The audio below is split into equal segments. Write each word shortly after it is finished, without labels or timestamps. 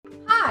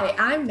Hi,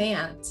 I'm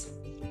Mant.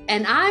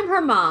 And I'm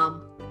her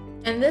mom.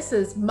 And this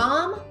is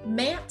Mom,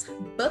 Mant,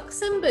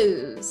 Books and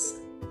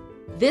Booze.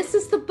 This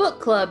is the book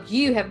club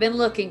you have been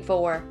looking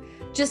for.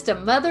 Just a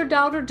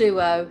mother-daughter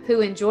duo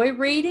who enjoy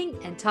reading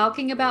and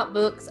talking about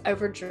books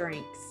over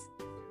drinks.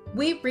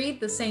 We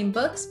read the same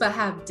books but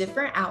have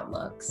different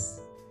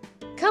outlooks.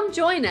 Come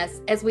join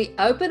us as we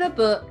open a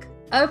book,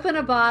 open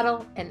a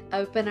bottle, and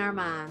open our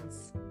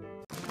minds.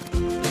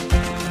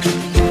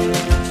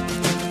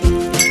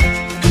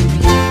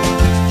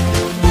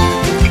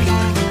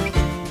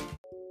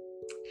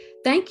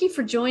 Thank you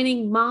for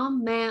joining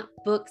Mom, Mant,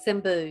 Books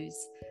and Booze.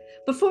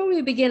 Before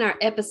we begin our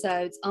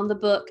episodes on the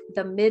book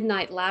The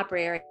Midnight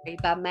Library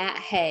by Matt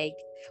Haig,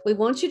 we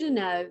want you to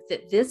know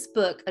that this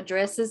book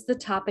addresses the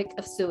topic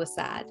of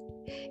suicide.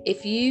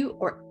 If you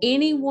or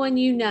anyone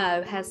you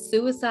know has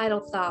suicidal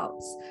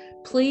thoughts,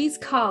 please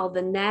call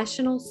the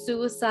National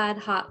Suicide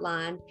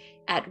Hotline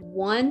at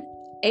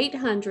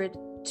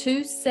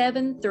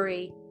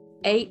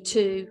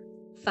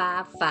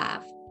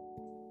 1-800-273-8255.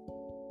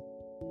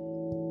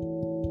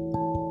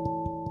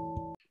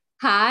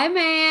 Hi,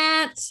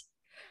 Matt.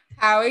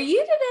 How are you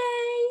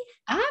today?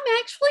 I'm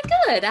actually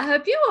good. I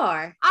hope you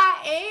are.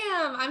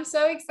 I am. I'm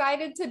so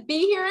excited to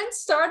be here and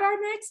start our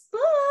next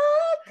book.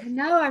 I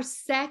know, our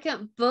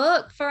second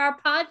book for our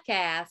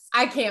podcast.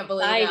 I can't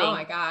believe it. Oh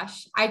my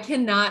gosh. I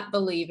cannot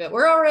believe it.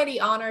 We're already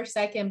on our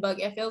second book.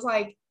 It feels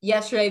like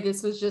yesterday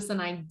this was just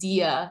an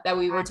idea that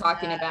we were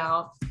talking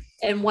about.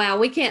 And wow,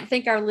 we can't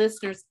thank our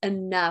listeners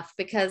enough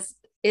because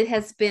it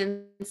has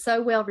been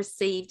so well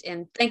received.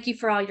 And thank you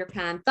for all your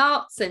kind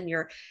thoughts and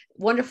your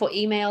wonderful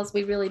emails.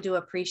 We really do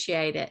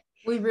appreciate it.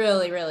 We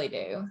really, really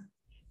do.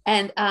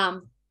 And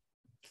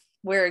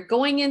we're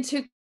going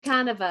into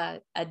kind of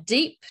a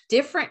deep,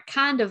 different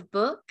kind of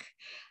book.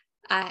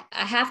 I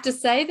have to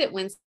say that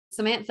when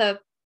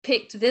Samantha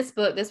picked this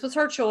book, this was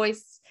her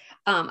choice.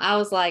 I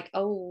was like,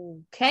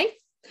 okay.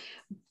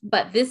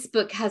 But this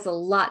book has a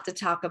lot to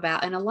talk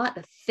about and a lot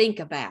to think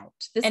about.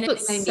 This book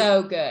is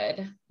so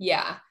good.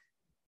 Yeah.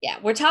 Yeah,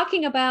 we're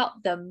talking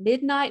about The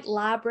Midnight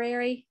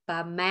Library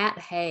by Matt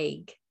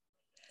Haig.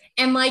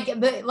 And like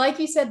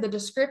you said, the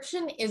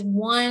description is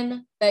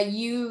one that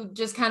you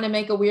just kind of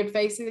make a weird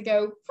face and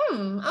go,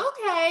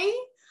 okay.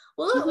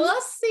 Well,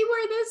 let's see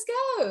where this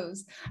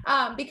goes.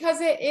 Because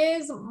it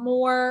is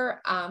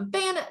more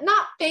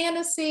not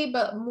fantasy,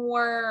 but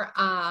more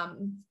I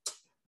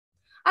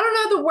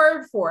don't know the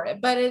word for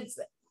it, but it's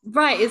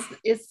right.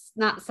 It's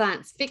not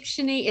science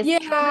fiction-y. It's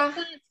kind of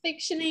science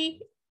fiction-y.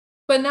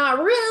 But not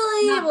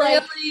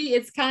really.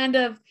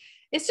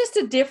 It's just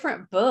a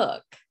different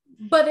book.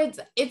 But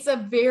it's a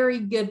very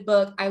good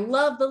book. I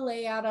love the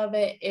layout of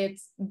it.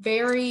 It's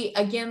very,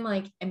 again,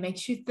 like it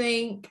makes you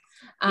think.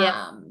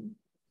 And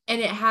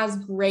it has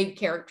great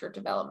character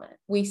development.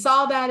 We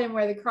saw that in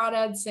Where the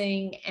Crawdads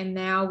Sing, and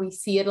now we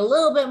see it a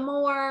little bit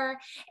more,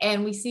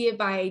 and we see it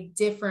by a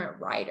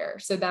different writer.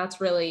 So that's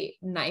really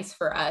nice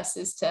for us,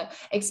 is to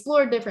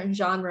explore different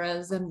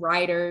genres and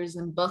writers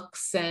and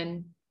books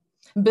and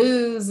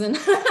booze and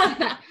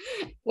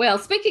well,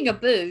 speaking of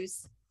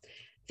booze,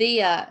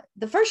 the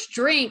first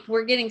drink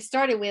we're getting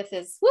started with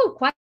is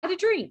quite a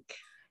drink.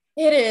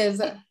 It is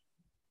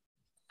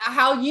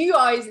how you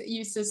always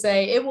used to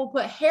say, it will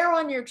put hair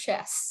on your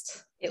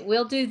chest. It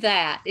will do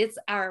that. It's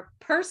our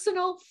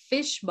personal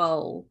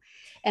fishbowl,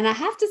 and I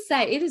have to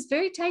say it is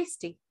very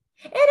tasty.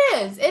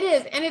 It is,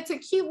 and it's a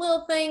cute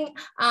little thing.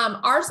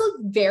 Ours look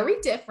very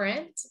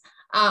different.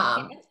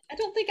 I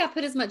don't think I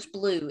put as much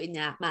blue in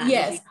that mine.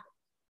 Yes.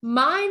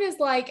 Mine is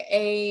like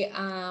a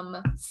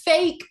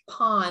fake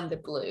pond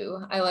blue.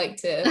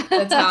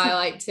 That's how I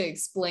like to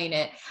explain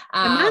it.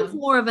 Mine's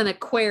more of an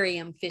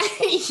aquarium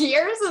fish.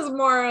 Yours is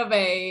more of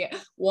a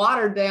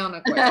watered down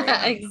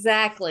aquarium.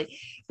 Exactly.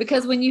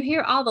 Because when you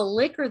hear all the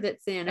liquor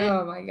that's in it.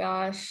 Oh my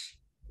gosh.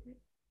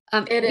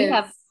 We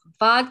have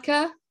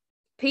vodka,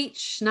 peach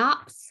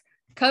schnapps,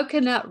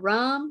 coconut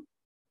rum,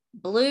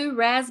 blue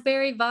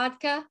raspberry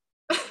vodka,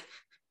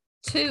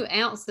 2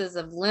 ounces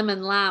of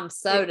lemon lime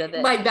soda.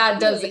 That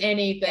does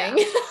anything.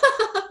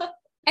 Yeah.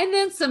 And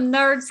then some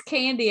Nerds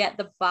candy at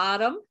the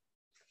bottom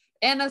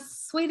and a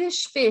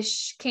Swedish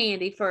fish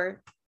candy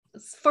for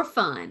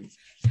fun.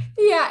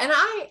 Yeah. And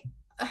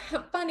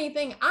funny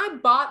thing, I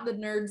bought the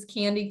Nerds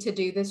candy to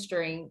do this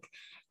drink.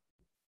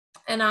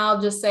 And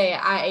I'll just say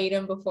I ate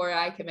them before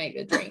I could make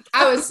the drink.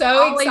 I was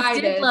so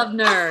excited. Did love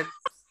Nerds.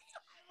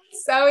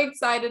 So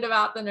excited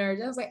about the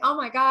Nerds. I was like, oh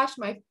my gosh,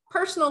 my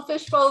personal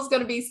fishbowl is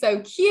going to be so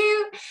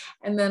cute.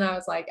 And then I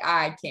was like,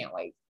 I can't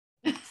wait.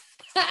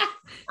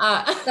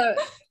 So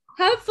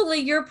hopefully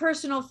your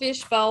personal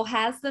fishbowl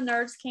has the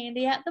Nerds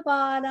candy at the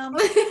bottom.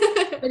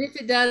 But if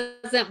it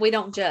doesn't, we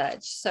don't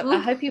judge. So I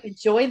hope you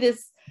enjoy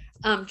this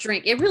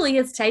drink. It really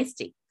is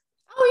tasty.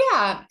 Oh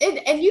yeah.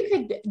 And you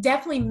could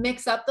definitely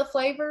mix up the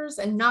flavors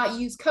and not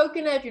use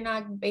coconut if you're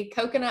not a big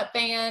coconut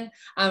fan.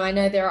 I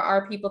know there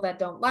are people that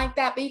don't like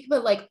that, but you can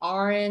put like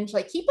orange,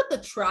 like keep it the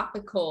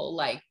tropical,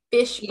 like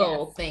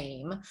fishbowl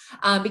theme.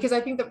 Because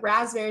I think the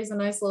raspberry is a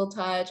nice little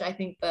touch. I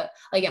think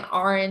like an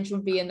orange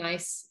would be a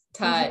nice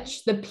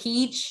touch. The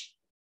peach,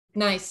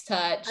 nice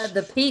touch.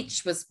 The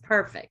peach was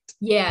perfect.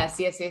 Yes.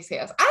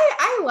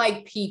 I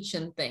like peach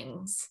and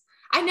things.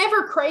 I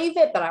never crave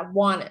it, but I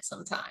want it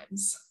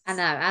sometimes. I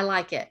know. I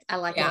like it. I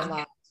like it a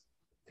lot.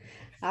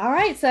 All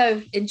right.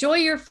 So enjoy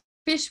your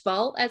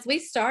fishbowl as we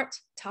start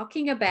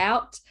talking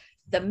about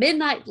The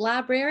Midnight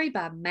Library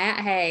by Matt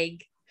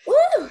Haig.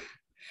 Woo!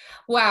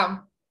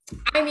 Wow.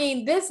 I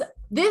mean, this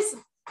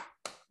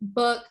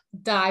book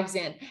dives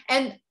in.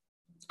 And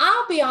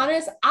I'll be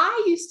honest,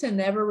 I used to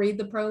never read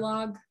the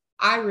prologue.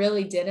 I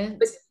really didn't.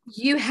 But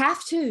you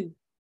have to.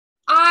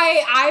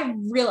 I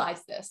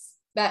realized this,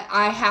 that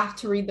I have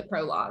to read the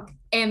prologue.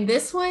 And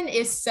this one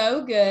is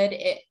so good.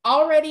 It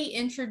already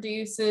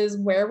introduces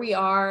where we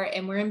are,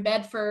 and we're in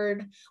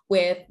Bedford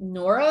with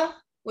Nora,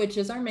 which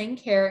is our main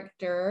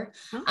character,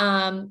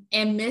 and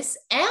Miss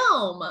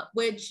Elm,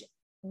 which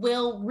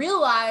we'll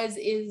realize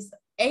is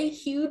a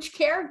huge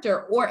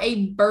character or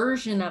a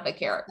version of a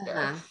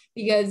character.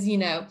 Because, you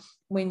know,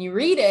 when you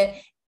read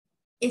it,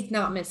 it's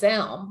not Miss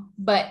Elm,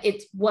 but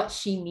it's what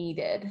she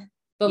needed,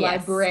 the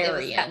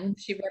librarian.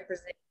 She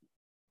represents.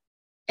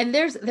 And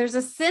there's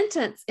a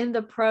sentence in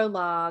the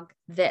prologue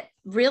that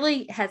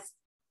really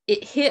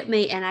it hit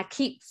me, and I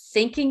keep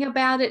thinking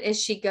about it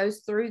as she goes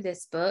through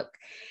this book.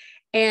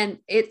 And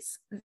it's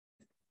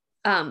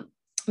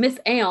Miss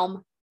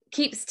Elm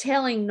keeps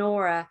telling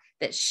Nora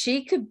that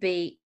she could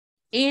be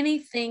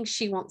anything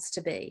she wants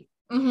to be.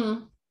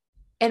 Mm-hmm.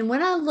 And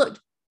when I looked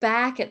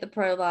back at the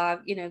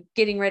prologue, you know,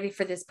 getting ready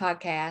for this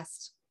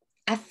podcast,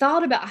 I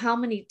thought about how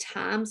many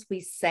times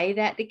we say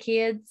that to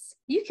kids.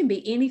 You can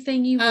be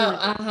anything you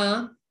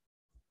want.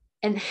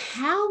 And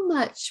how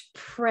much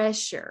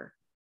pressure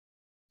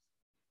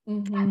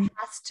that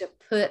has to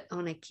put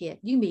on a kid.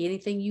 You can be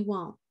anything you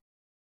want.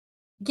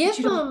 Give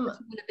them what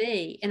you want to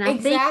be. And I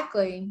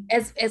think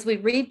as we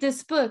read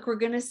this book, we're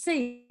going to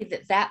see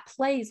that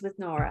plays with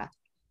Nora.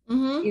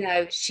 You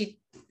know, she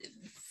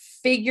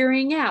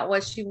figuring out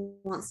what she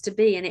wants to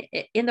be. And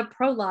in the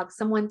prologue,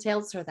 someone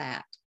tells her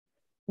that.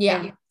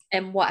 Yeah.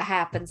 And what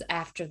happens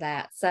after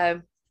that.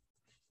 So,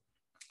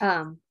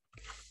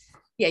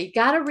 yeah, you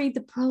got to read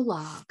the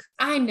prologue.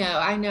 I know.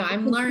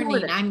 I'm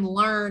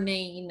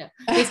learning.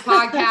 This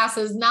podcast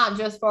is not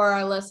just for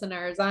our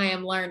listeners. I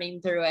am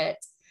learning through it.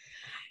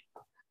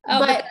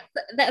 But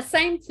that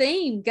same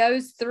theme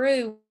goes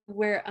through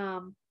where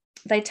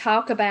they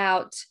talk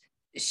about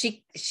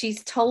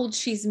she's told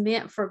she's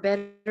meant for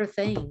better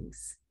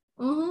things.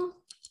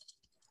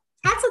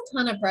 That's a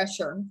ton of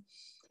pressure.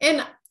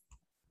 And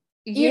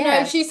you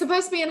know, she's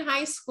supposed to be in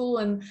high school,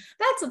 and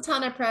that's a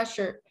ton of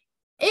pressure.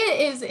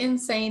 It is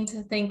insane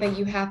to think that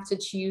you have to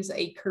choose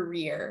a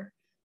career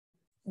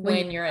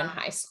when you're in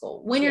high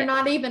school, when you're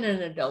not even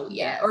an adult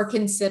yet or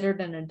considered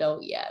an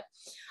adult yet.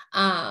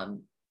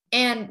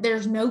 And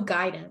there's no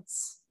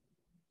guidance.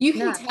 You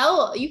can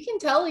tell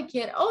a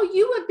kid, oh,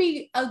 you would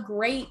be a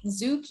great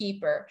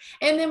zookeeper.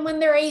 And then when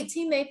they're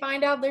 18, they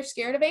find out they're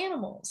scared of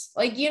animals.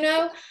 Like, you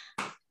know.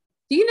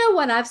 Do you know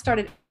what I've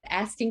started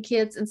asking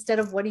kids instead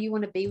of what do you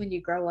want to be when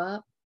you grow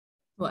up?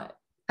 What?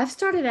 I've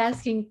started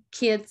asking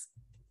kids,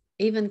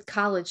 even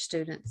college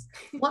students,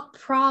 what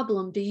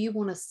problem do you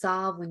want to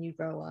solve when you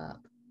grow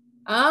up?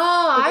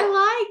 Oh,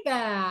 I like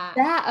that.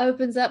 That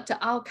opens up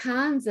to all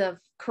kinds of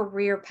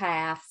career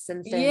paths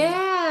and things.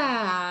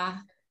 Yeah.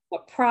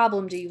 What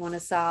problem do you want to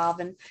solve?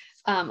 And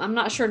I'm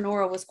not sure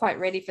Nora was quite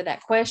ready for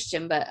that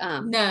question, but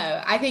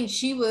no, I think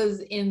she was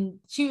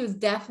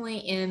definitely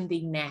in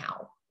the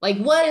now. Like,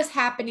 what is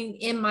happening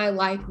in my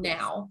life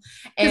now?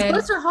 And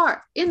bless her heart,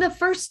 in the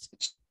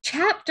first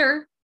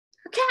chapter,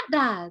 her cat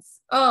dies.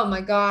 Oh my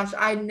gosh,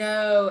 I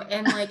know.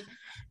 And like,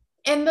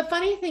 and the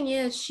funny thing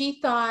is, she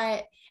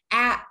thought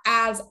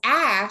as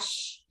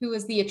Ash, who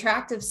is the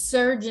attractive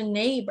surgeon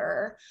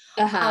neighbor,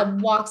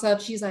 walks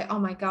up, she's like, oh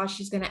my gosh,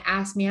 she's going to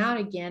ask me out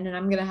again. And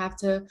I'm going to have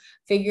to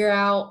figure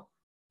out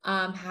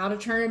how to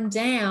turn him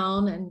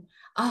down. And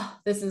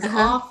this is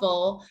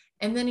awful.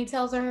 And then he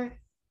tells her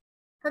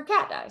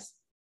cat dies.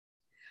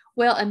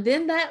 Well, and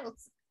then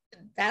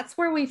that's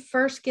where we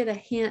first get a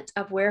hint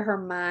of where her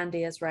mind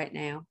is right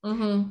now.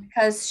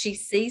 Because she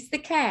sees the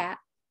cat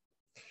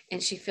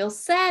and she feels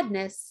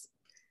sadness,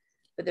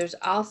 but there's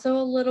also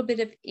a little bit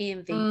of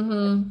envy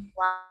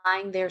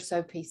lying there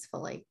so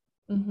peacefully.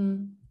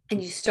 And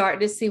you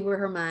start to see where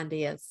her mind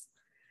is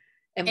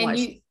and what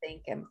she's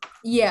thinking.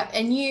 Yeah.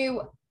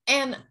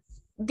 And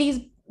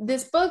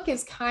this book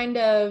is kind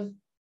of,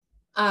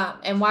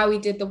 and why we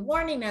did the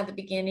warning at the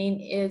beginning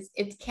is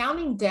it's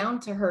counting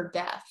down to her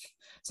death.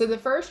 So the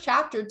first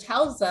chapter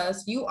tells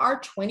us you are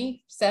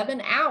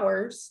 27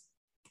 hours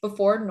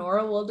before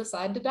Nora will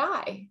decide to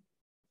die.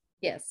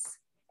 Yes.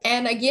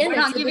 And again, we're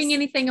not giving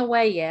anything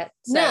away yet.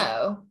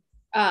 So,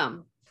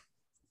 no.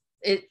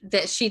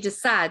 That she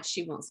decides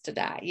she wants to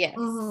die. Yes.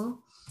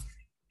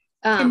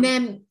 And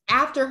then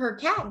after her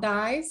cat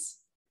dies,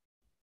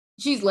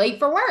 she's late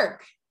for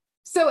work.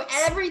 So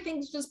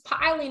everything's just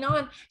piling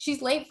on.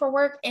 She's late for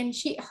work, and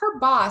her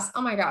boss,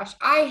 oh my gosh,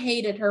 I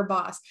hated her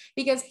boss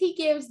because he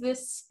gives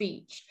this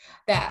speech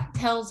that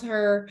tells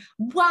her,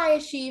 why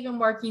is she even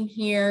working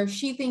here?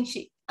 She thinks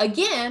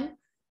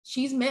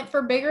she's meant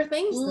for bigger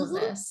things than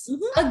this.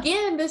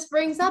 Again, this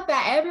brings up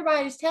that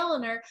everybody's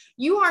telling her,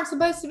 you aren't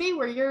supposed to be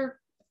where you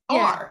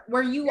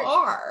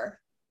are.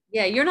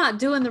 Yeah, you're not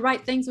doing the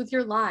right things with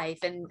your life.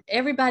 And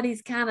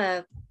everybody's kind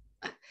of,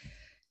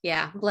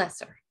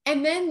 bless her.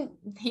 And then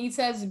he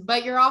says,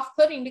 but you're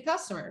off-putting to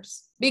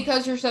customers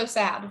because you're so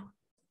sad.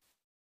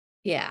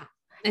 Yeah.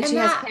 And she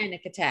has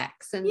panic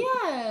attacks. And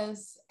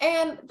yes.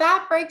 And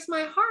that breaks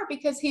my heart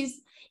because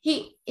he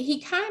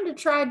kind of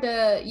tried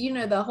to,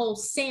 the whole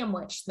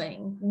sandwich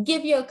thing,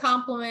 give you a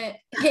compliment,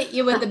 hit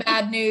you with the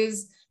bad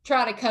news,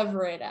 try to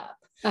cover it up.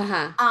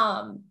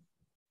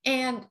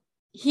 And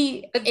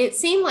it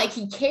seemed like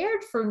he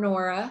cared for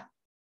Nora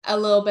a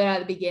little bit at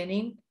the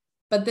beginning,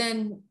 but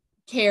then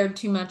cared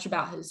too much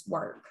about his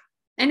work.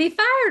 And he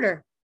fired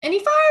her.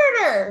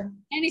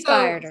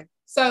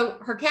 So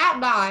her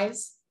cat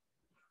dies.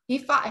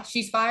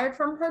 She's fired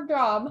from her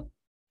job.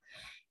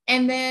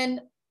 And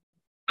then,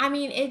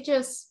 it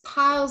just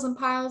piles and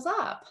piles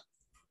up.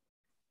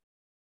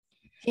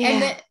 Yeah.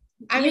 And then,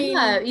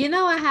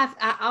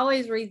 I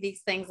always read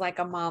these things like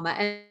a mama,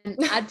 and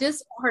I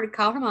just want her to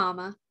call her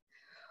mama,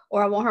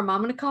 or I want her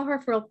mama to call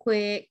her real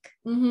quick.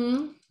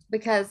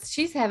 Because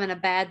she's having a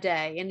bad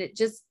day and it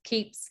just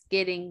keeps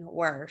getting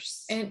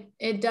worse. And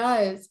it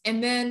does.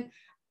 And then,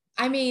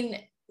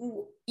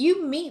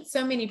 you meet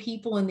so many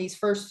people in these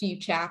first few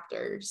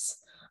chapters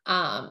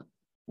that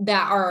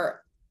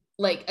are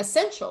like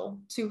essential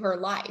to her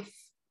life.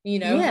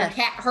 Yes.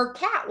 Her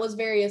cat was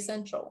very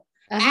essential.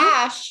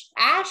 Ash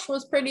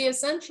was pretty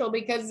essential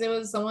because it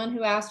was someone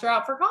who asked her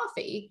out for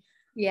coffee.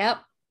 Yep.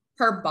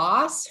 Her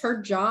boss, her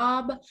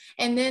job,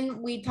 and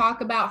then we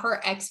talk about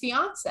her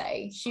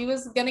ex-fiance. She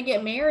was going to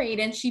get married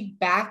and she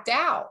backed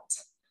out.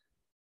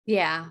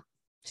 Yeah.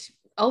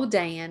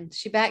 Dan,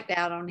 she backed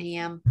out on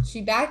him.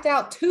 She backed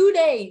out 2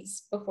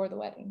 days before the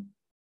wedding.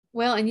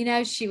 Well,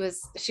 and she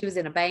was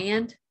in a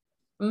band.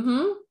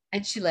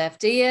 And she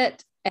left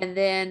it. And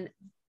then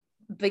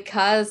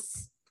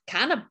because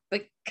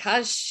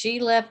she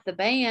left the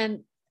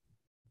band,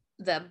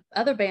 the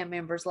other band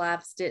members'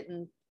 lives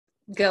didn't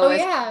go.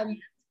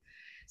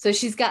 So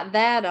she's got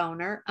that on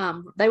her.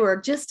 They were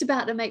just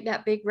about to make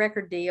that big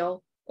record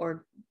deal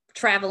or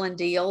traveling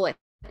deal.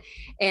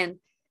 And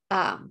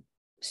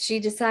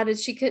she decided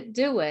she couldn't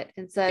do it.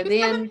 And so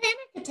then having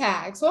panic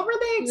attacks. What were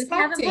they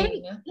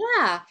expecting?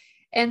 Yeah.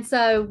 And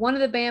so one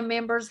of the band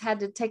members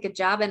had to take a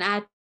job in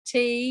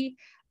IT.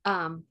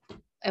 And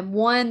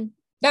one.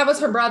 That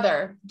was her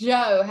brother.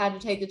 Joe had to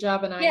take the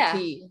job in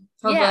IT.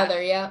 Her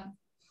brother. Yeah.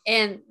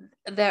 And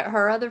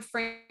her other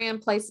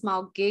friend plays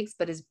small gigs,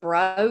 but is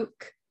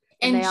broke.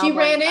 And she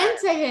ran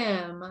into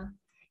him.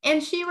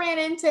 And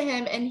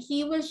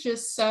he was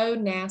just so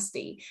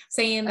nasty,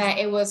 saying that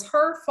it was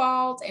her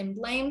fault and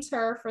blamed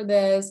her for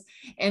this,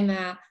 and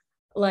that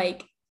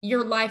like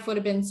your life would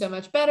have been so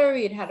much better.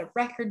 We'd had a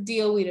record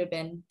deal. We'd have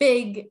been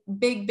big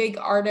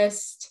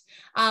artists.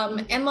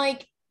 And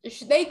like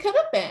they could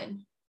have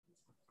been.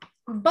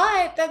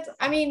 But that's,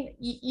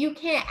 you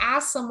can't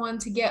ask someone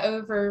to get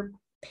over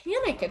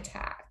panic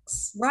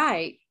attacks.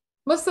 Right.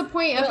 What's the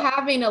point of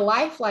having a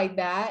life like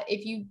that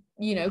if you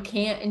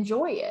can't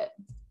enjoy it?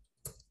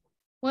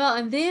 Well,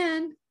 and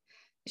then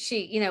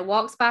she,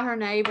 walks by her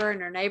neighbor,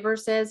 and her neighbor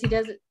says he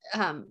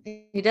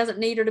doesn't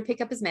need her to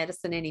pick up his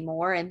medicine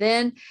anymore. And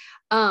then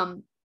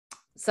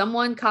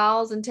someone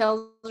calls and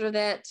tells her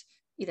that,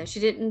 she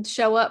didn't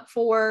show up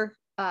for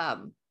a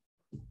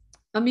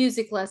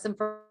music lesson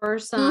for her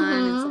son.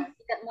 And so he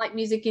doesn't like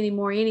music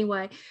anymore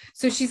anyway.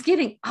 So she's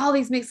getting all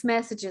these mixed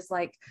messages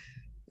like,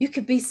 you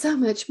could be so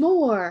much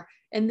more.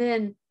 And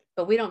then,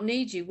 but we don't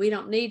need you. We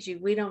don't need you.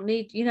 We don't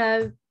need,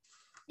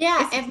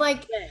 Yeah. And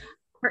like,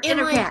 her cat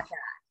died.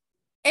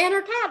 And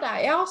her cat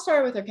died. It all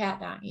started with her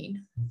cat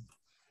dying.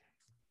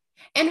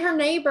 And her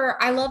neighbor,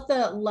 I love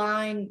the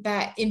line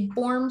that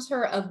informs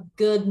her of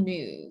good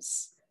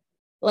news.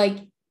 Like,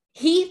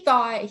 he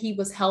thought he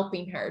was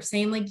helping her,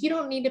 saying like, you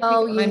don't need to pick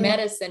up my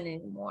medicine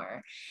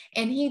anymore.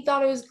 And he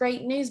thought it was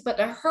great news, but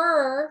to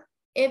her,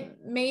 it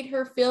made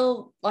her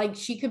feel like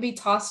she could be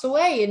tossed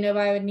away and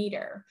nobody would need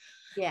her.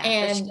 Yeah.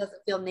 And she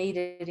doesn't feel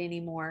needed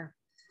anymore.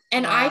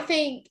 And wow.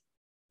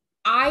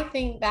 I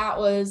think that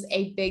was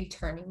a big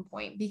turning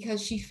point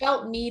because she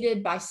felt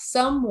needed by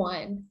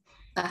someone.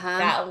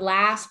 That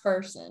last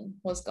person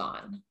was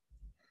gone.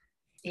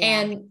 Yeah.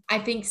 And I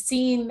think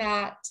seeing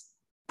that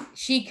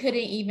she couldn't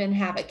even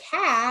have a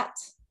cat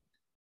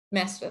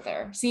messed with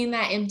her. Seeing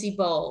that empty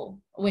bowl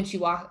when she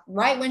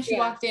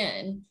walked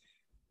in,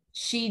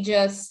 she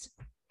just,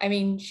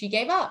 she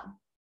gave up.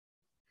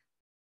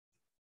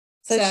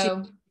 So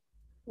she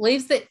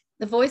leaves the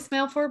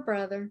voicemail for her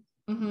brother.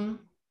 And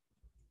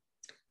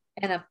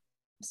a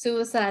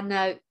suicide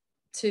note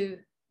to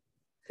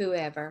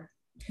whoever.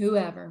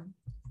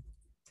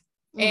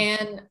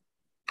 And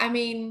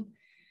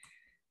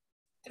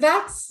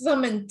That's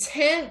some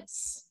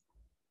intense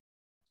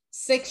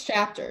 6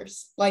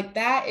 chapters. Like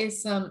that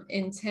is some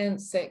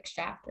intense 6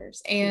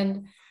 chapters.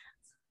 And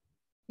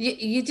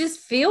you just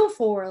feel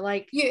for her,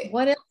 like,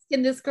 what else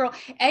can this girl?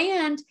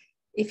 And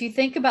if you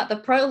think about the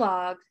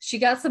prologue, she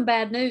got some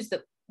bad news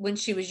that when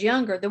she was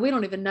younger, that we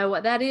don't even know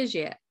what that is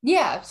yet.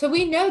 Yeah. So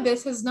we know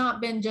this has not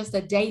been just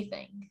a day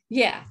thing.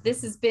 Yeah.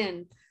 This has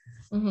been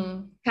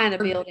kind of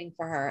building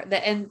for her.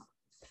 And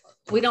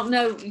we don't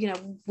know,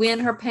 when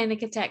her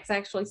panic attacks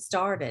actually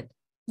started.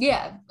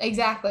 Yeah,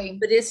 exactly.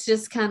 But it's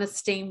just kind of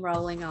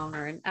steamrolling on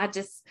her. And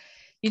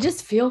you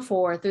just feel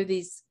for her through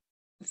these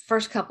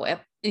first couple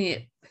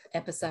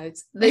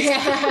episodes, these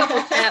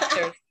couple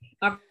chapters,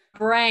 my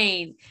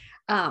brain.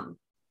 And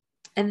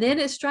then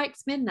it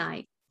strikes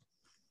midnight.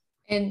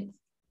 And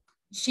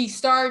she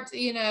starts,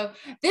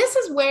 this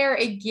is where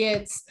it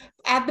gets,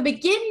 at the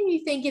beginning,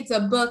 you think it's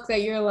a book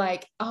that you're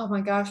like, oh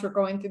my gosh, we're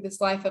going through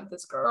this life of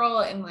this girl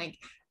and like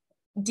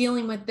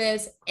dealing with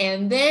this.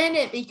 And then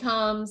it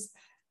becomes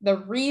the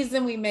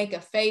reason we make a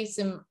face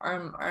and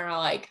are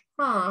like,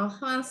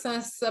 what's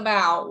this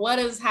about? What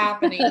is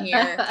happening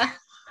here?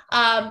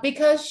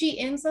 Because she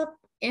ends up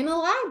in a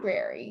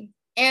library.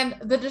 And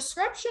the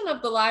description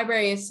of the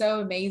library is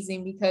so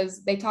amazing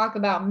because they talk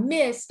about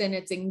mist and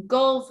it's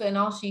engulfed and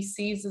all she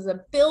sees is a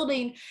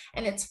building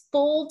and it's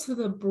full to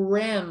the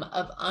brim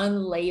of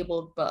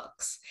unlabeled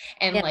books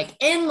and like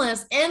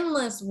endless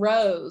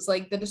rows.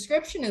 Like the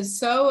description is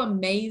so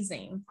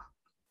amazing.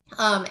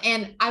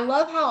 And I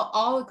love how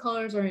all the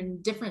colors are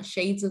in different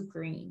shades of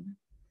green.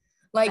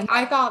 Like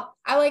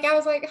I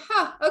was like,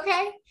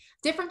 okay,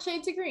 different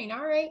shades of green.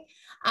 All right.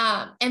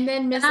 And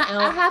then Miss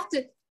I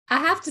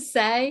have to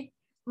say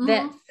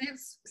that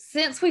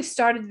since we've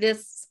started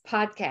this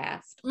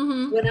podcast,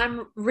 when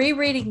I'm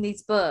rereading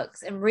these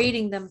books and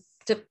reading them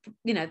to,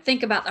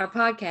 think about our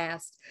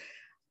podcast,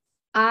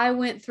 I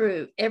went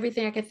through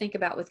everything I could think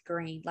about with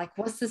green. Like,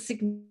 what's the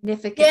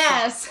significance?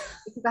 Yes.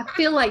 Because I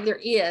feel like there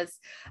is.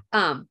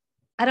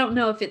 I don't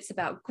know if it's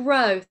about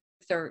growth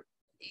or,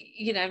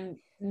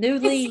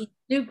 new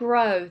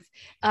growth.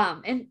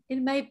 And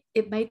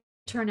it may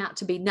turn out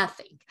to be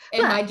nothing.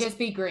 It might just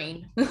be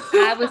green.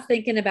 I was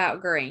thinking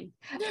about green.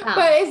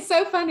 But it's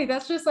so funny.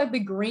 That's just like the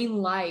green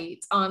light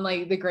on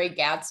like The Great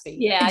Gatsby.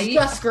 Yeah. It's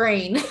just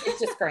green. It's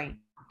just green.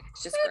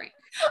 It's just green.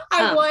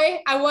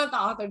 I want the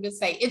author to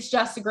say it's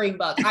just a green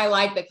book. I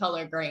like the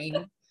color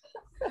green.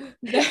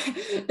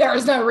 There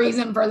is no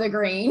reason for the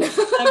green.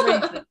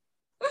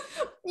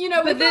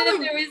 No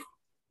reason.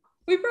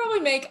 We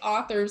probably make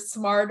authors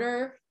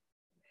smarter,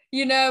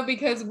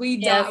 because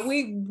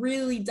we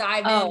really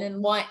dive in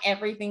and want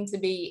everything to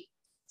be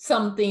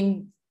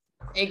something.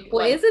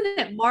 Isn't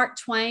it Mark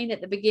Twain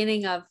at the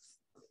beginning of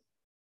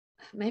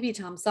maybe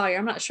Tom Sawyer?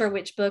 I'm not sure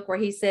which book, where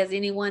he says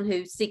anyone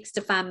who seeks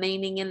to find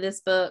meaning in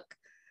this book,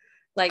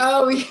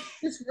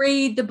 just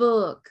read the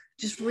book.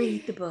 Just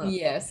read the book.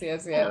 Yes.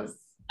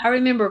 I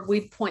remember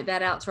we point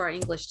that out to our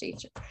English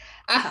teacher.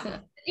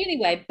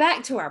 Anyway,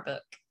 back to our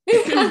book.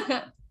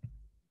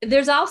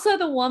 There's also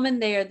the woman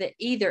there that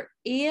either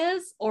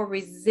is or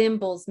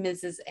resembles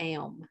Mrs.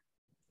 Elm.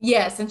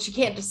 Yes, and she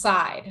can't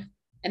decide.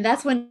 And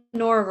that's when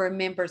Nora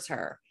remembers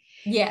her.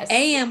 Yes.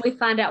 And we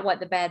find out what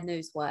the bad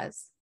news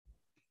was.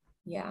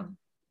 Yeah.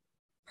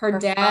 Her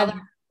dad died of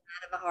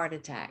a heart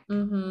attack.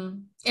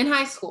 In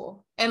high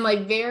school. And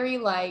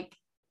very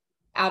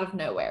out of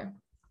nowhere.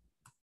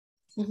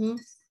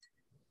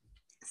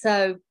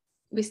 So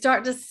we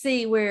start to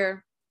see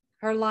where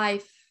her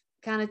life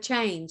kind of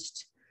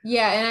changed.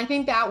 Yeah, and I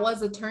think that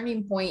was a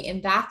turning point,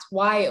 and that's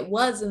why it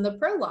was in the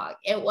prologue.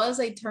 It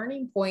was a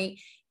turning point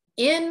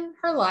in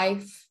her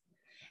life,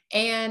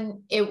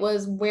 and it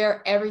was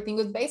where everything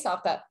was based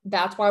off that.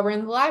 That's why we're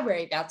in the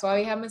library. That's why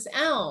we have Miss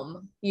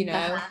Elm,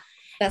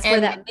 That's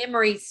where that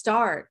memory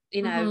start,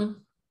 or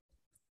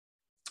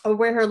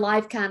where her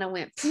life kind of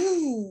went.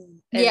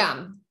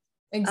 Yeah,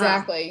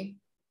 exactly.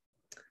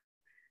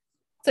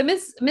 So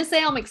Miss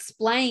Elm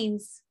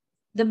explains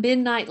the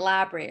Midnight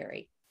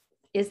Library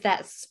is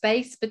that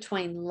space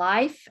between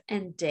life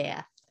and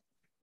death.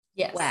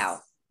 Yes.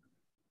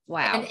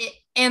 Wow.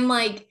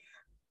 And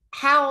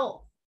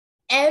how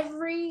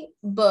every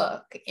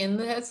book in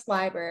this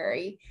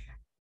library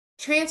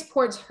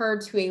transports her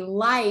to a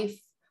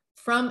life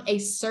from a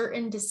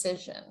certain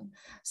decision.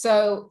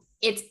 So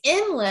it's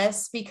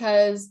endless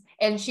because,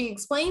 and she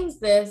explains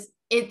this,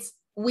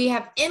 we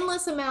have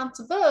endless amounts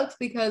of books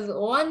because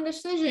one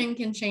decision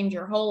can change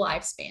your whole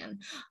lifespan.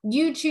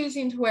 You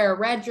choosing to wear a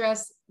red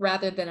dress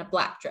rather than a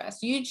black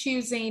dress. You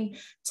choosing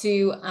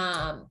to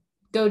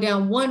go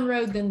down one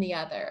road than the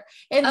other.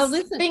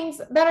 It's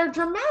things that are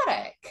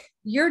dramatic.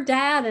 Your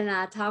dad and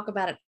I talk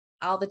about it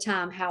all the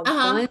time, how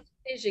one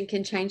decision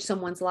can change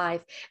someone's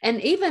life. And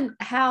even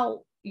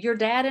how your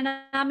dad and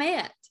I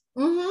met.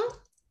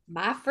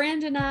 My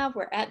friend and I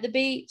were at the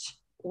beach.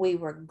 We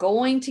were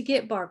going to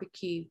get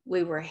barbecue.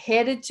 We were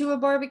headed to a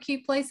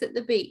barbecue place at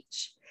the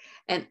beach.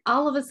 And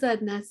all of a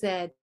sudden I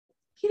said,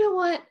 you know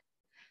what?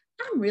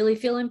 I'm really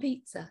feeling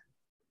pizza.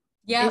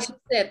 Yeah. And she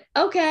said,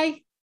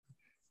 okay.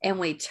 and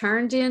we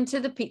turned into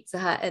the Pizza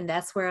Hut, and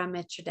that's where I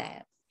met your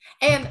dad.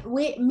 And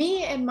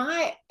me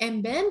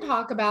and Ben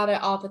talk about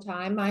it all the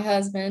time, my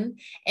husband,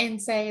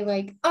 and say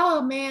like,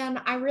 oh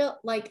man,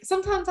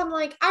 sometimes I'm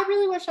like, I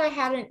really wish I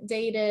hadn't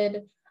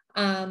dated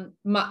an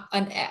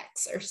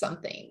ex or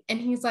something. And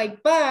he's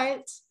like,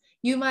 but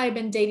you might have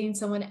been dating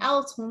someone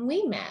else when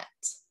we met.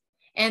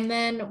 And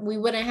then we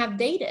wouldn't have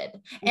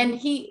dated.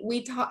 And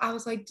I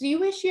was like, do you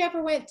wish you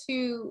ever went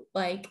to,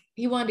 like,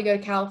 he wanted to go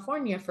to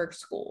California for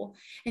school.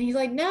 And he's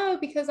like, no,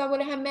 because I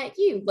wouldn't have met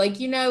you. Like,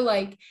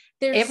 like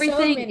there's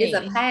everything so many. is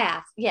a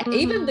path. Yeah.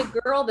 Even the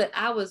girl that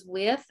I was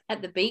with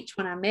at the beach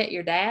when I met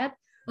your dad,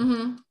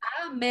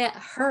 I met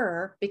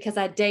her because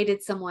I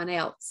dated someone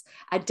else.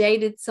 I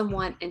dated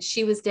someone and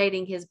she was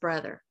dating his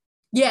brother.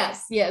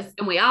 Yes.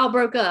 And we all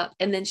broke up,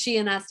 and then she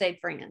and I stayed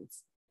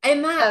friends.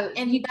 And that's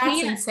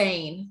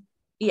insane.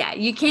 Yeah,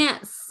 you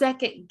can't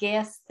second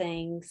guess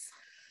things,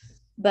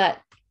 but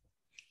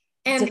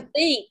to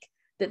think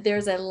that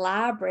there's a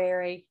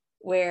library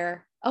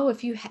where,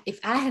 if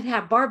I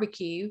had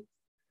barbecue,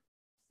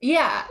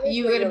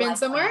 you would have been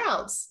somewhere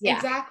else. Yeah.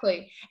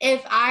 Exactly.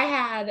 If I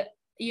had,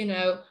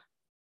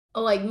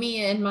 like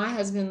me and my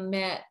husband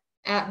met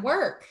at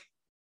work,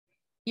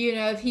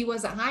 if he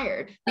wasn't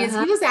hired, because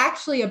he was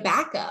actually a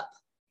backup.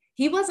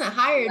 He wasn't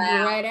hired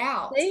right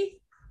out. See?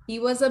 He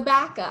was a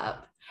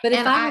backup. But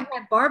if I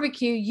had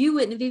barbecue, you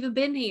wouldn't have even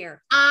been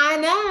here. I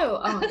know.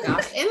 Oh my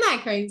gosh. Isn't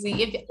that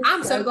crazy?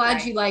 I'm so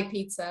glad you like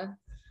pizza.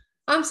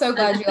 I'm so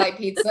glad you like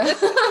pizza.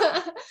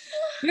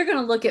 You're going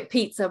to look at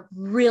pizza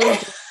really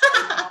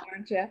differently,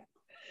 aren't you?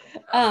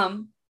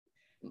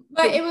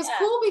 But it was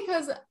cool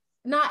because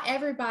not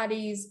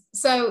everybody's.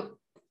 So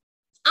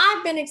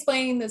I've been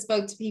explaining this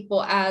book to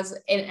people as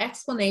an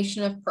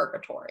explanation of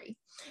purgatory.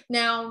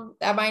 Now,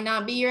 that might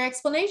not be your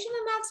explanation,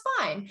 and that's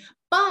fine.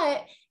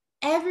 But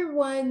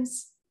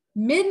everyone's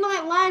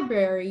midnight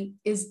library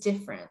is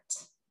different.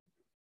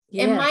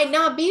 Yes. It might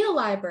not be a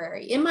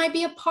library. It might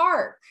be a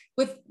park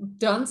with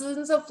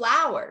dozens of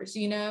flowers,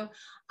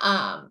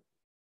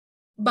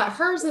 but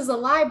hers is a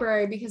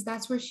library because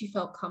that's where she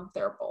felt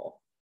comfortable.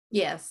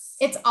 Yes.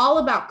 It's all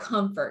about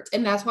comfort.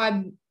 And that's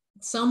why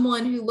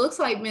someone who looks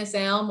like Miss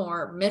Elm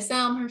or Miss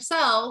Elm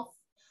herself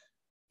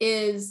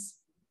is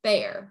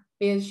there,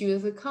 because she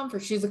was a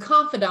comfort. She was a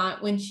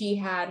confidant when she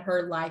had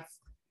her life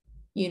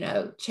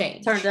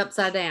change. Turned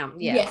upside down.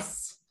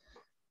 Yes.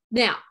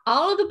 Now,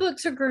 all of the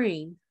books are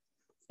green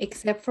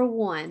except for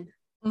one.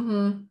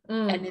 And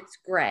it's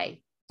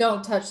gray.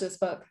 Don't touch this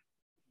book.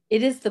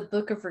 It is the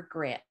Book of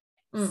Regrets,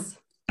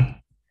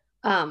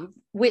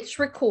 which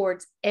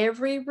records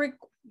every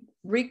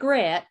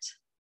regret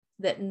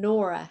that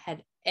Nora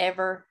had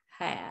ever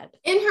had.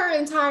 In her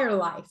entire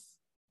life.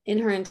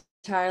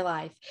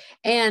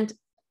 And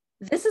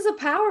this is a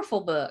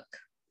powerful book.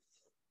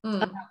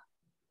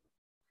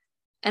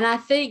 And I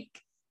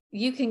think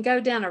you can go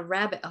down a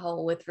rabbit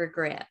hole with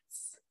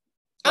regrets.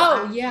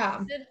 Yeah.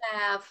 Should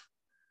have.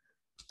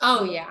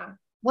 Oh, yeah.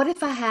 What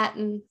if I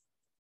hadn't?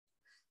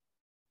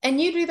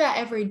 And you do that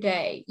every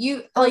day.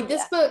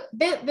 This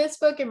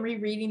book and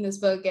rereading this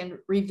book and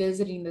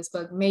revisiting this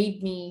book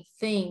made me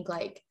think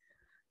like,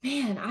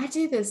 man, I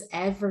do this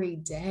every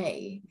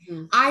day.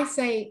 I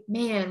say,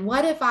 man,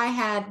 what if I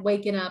had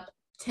waken up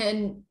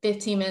 10,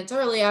 15 minutes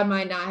early? I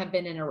might not have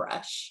been in a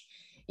rush.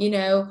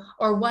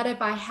 Or what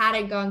if I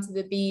hadn't gone to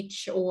the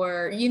beach,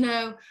 or,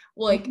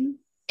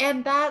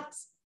 and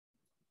that's,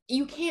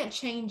 you can't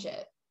change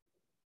it.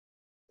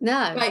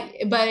 No.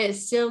 But it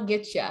still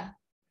gets you.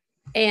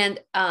 And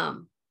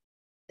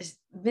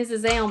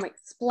Mrs. Elm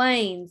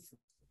explains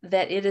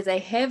that it is a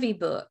heavy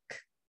book.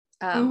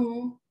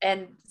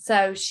 And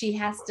so she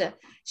has to,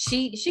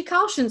 she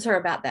cautions her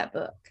about that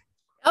book.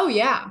 Oh,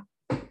 yeah.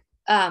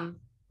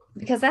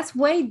 Because that's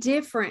way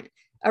different.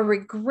 A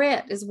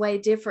regret is way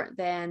different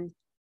than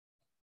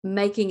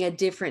making a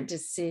different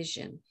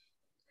decision.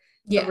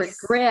 Yes. A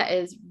regret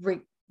is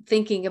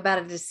thinking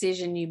about a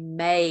decision you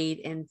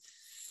made and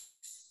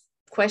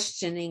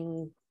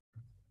questioning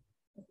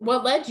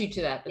what led you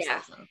to that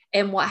decision,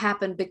 and what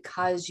happened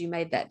because you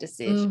made that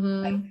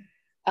decision.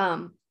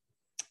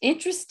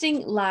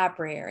 Interesting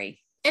library.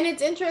 And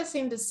it's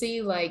interesting to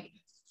see, like,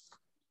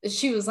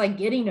 she was like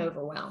getting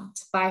overwhelmed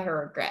by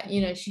her regret.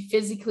 She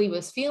physically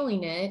was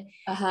feeling it.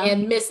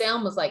 And Miss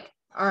Elm was like,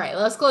 all right,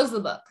 let's close the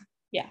book.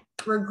 Yeah.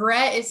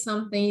 Regret is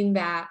something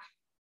that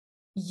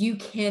you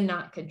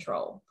cannot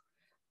control.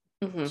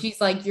 She's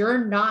like,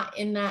 you're not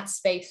in that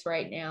space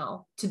right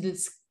now to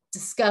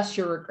discuss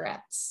your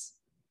regrets.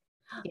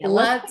 Yeah,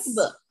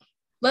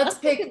 let's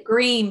pick a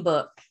green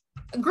book.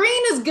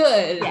 Green is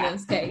good in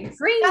this case.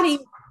 Green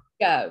means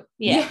go.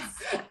 Yes.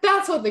 Yeah,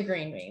 that's what the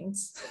green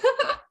means.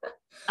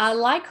 I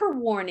like her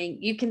warning.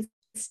 You can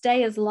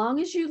stay as long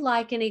as you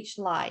like in each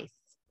life.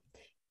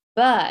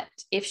 But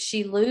if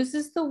she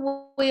loses the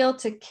will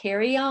to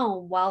carry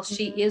on while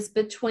she is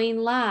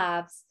between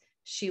lives,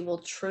 she will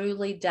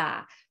truly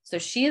die. So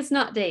she is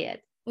not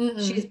dead.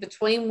 She's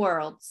between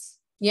worlds.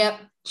 Yep.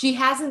 She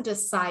hasn't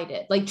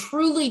decided, like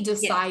truly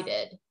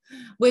decided.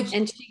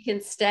 And she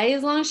can stay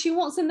as long as she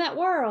wants in that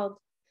world.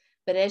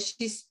 but as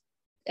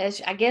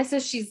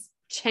she's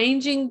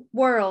changing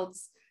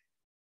worlds,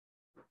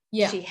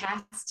 yeah, she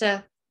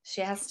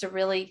has to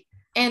really.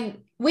 And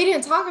we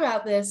didn't talk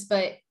about this,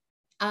 but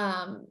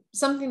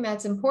something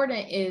that's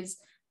important is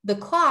the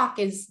clock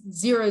is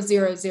 0,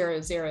 0,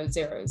 0, 0,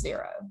 0,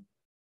 0.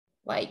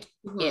 Like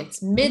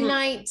it's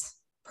midnight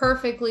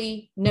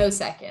perfectly, no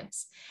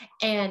seconds.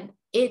 And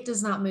it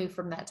does not move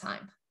from that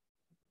time.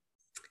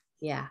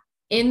 Yeah.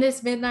 In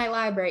this midnight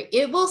library,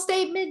 it will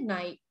stay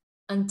midnight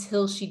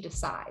until she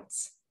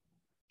decides.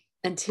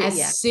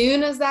 As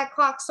soon as that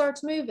clock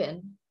starts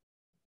moving,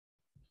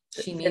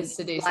 she needs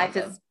to do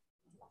something.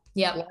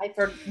 Life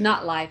or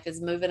not life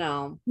is moving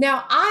on.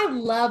 Now, I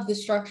love the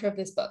structure of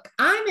this book.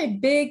 I'm a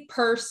big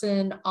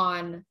person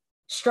on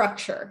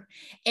structure,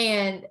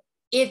 and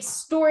it's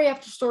story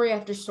after story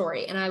after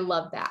story. And I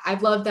love that.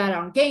 I've loved that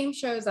on game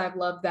shows. I've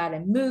loved that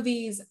in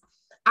movies.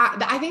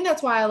 I think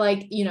that's why I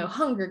like,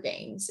 Hunger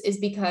Games, is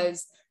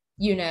because,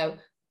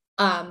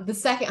 the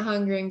second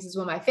Hunger Games is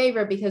one of my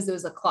favorite because there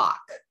was a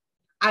clock.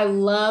 I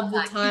love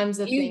the times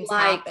of things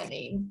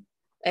happening.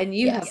 And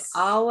you have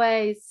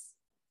always,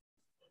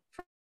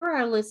 for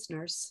our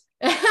listeners,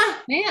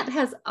 Matt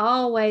has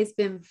always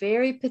been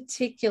very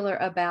particular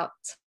about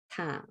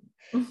time.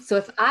 So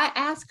if I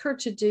ask her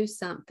to do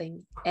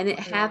something and it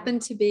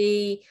happened to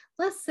be,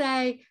 let's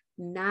say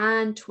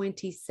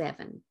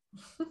 9:27,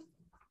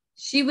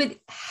 she would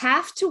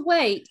have to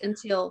wait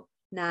until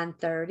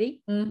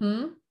 9:30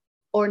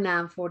 or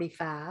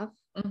 9:45.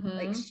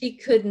 Like she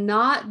could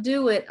not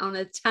do it on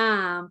a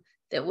time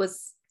that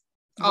was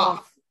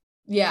off.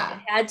 Yeah.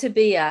 It had to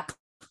be a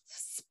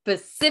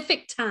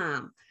specific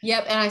time.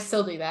 Yep. And I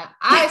still do that.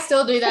 I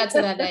still do that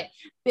to that day.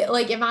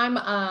 Like if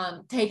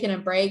I'm taking a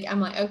break, I'm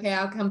like, okay,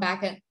 I'll come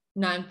back at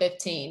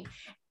 9:15.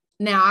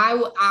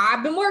 Now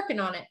I've been working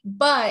on it,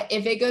 but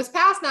if it goes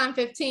past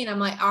 9:15, I'm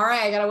like, all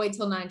right, I got to wait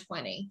till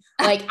 9:20.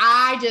 Like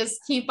I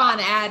just keep on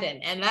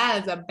adding, and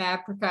that is a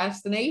bad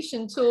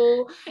procrastination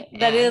tool.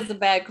 That is a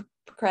bad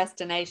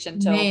procrastination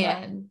tool.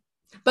 Man.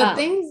 But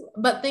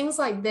things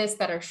like this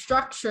that are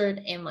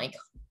structured and like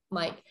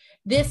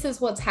this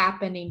is what's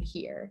happening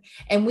here.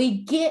 And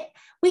we get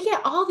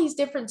all these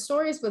different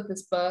stories with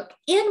this book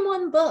in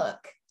one book.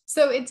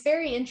 So it's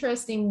very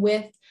interesting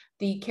with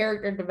the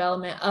character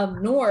development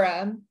of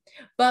Nora,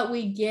 but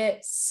we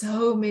get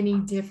so many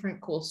different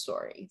cool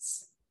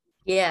stories.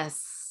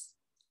 Yes.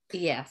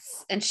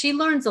 And she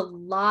learns a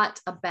lot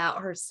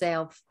about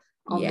herself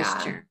on this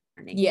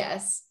journey.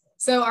 Yes.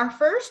 So our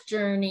first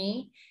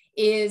journey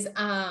is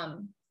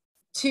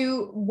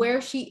to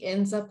where she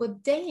ends up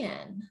with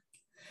Dan.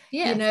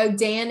 Yes.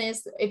 Dan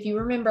is, if you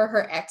remember,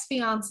 her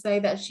ex-fiance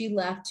that she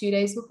left 2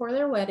 days before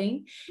their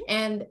wedding.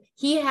 And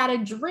he had a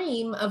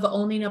dream of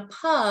owning a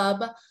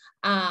pub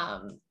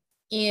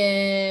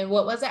in,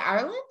 what was it,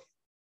 Ireland?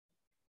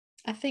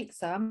 I think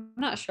so. I'm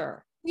not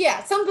sure.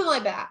 Yeah, something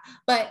like that.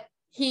 But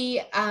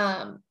he,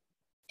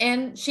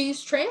 and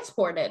she's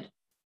transported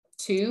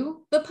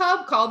to the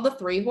pub called the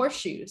Three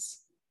Horseshoes.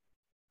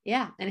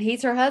 Yeah, and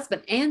he's her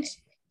husband. And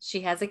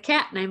she has a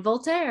cat named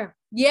Voltaire.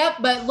 Yep,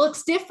 but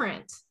looks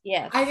different.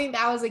 Yes. I think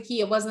that was a key.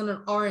 It wasn't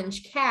an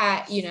orange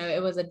cat,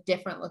 it was a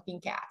different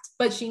looking cat,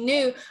 but she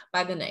knew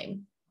by the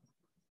name.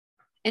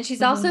 And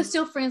she's also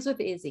still friends with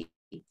Izzy.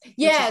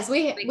 Yes,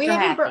 we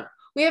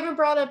haven't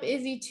brought up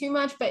Izzy too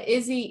much, but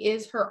Izzy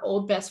is her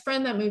old best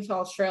friend that moved to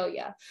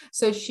Australia.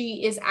 So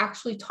she is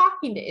actually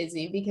talking to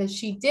Izzy because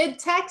she did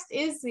text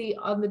Izzy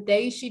on the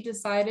day she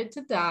decided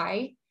to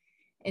die,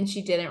 and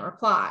she didn't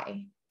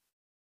reply.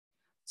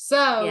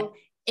 So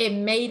it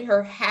made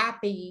her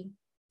happy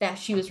that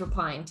she was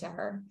replying to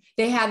her.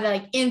 They had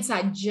like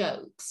inside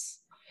jokes,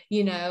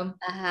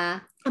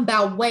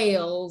 about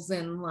whales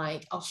and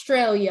like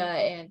Australia,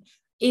 and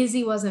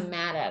Izzy wasn't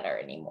mad at her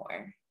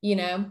anymore,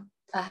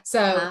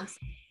 So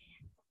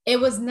it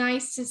was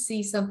nice to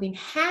see something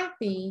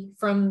happy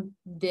from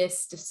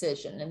this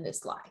decision in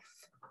this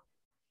life.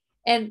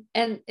 And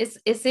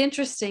it's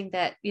interesting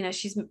that,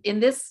 she's in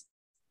this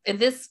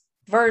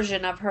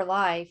version of her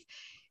life.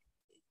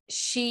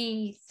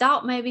 She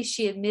thought maybe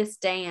she had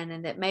missed Dan,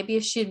 and that maybe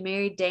if she had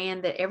married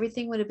Dan, that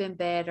everything would have been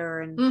better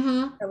and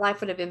her life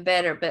would have been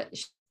better. But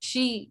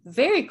she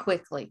very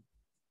quickly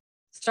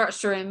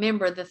starts to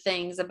remember the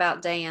things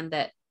about Dan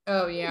that,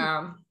 I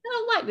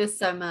don't like this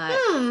so much.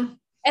 And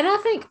I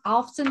think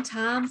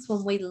oftentimes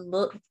when we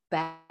look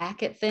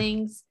back at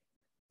things,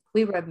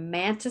 we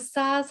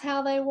romanticize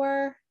how they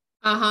were.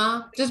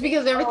 Just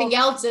because everything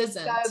else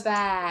isn't. Go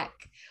back.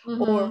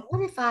 Or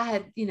what if I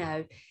had,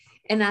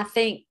 and I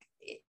think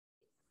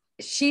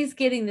she's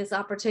getting this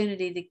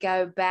opportunity to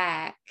go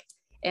back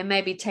and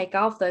maybe take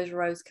off those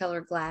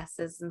rose-colored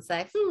glasses and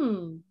say,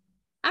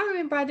 I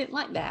remember I didn't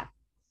like that.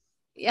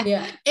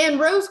 Yeah. And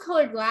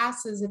rose-colored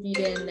glasses, if you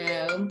didn't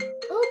know,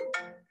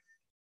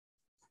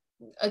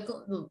 a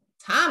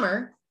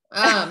timer.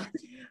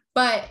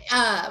 But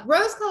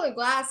rose-colored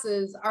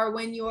glasses are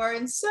when you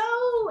are so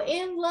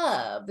in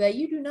love that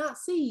you do not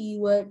see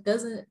what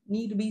doesn't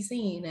need to be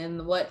seen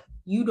and what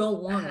you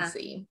don't want to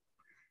see.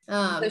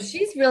 So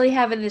she's really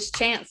having this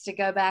chance to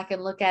go back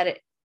and look at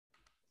it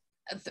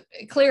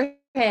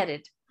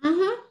clear-headed.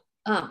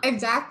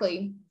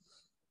 Exactly.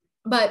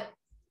 But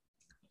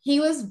he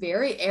was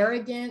very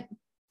arrogant.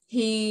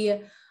 He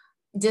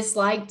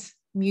disliked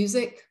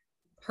music,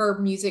 her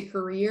music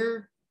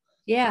career,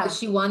 what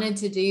she wanted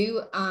to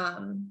do.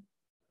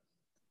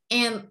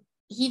 And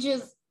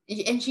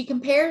she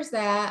compares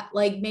that,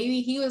 like,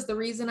 maybe he was the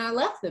reason I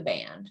left the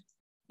band,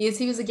 because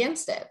he was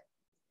against it.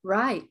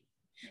 Right.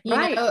 You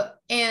know,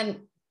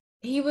 and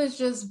he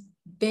was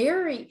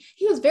very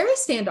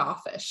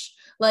standoffish.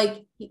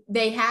 Like,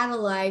 they had a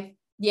life.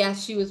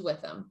 Yes, she was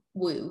with him.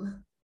 Woo.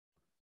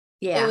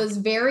 Yeah. It was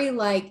very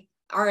like,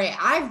 all right,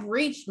 I've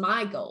reached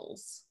my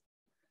goals,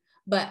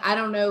 but I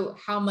don't know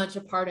how much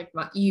a part of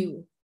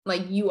you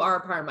are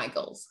a part of my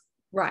goals.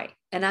 Right.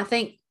 And I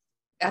think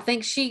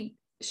she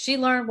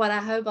learned what I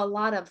hope a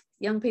lot of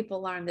young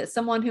people learn, that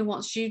someone who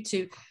wants you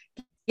to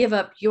give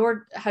up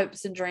your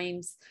hopes and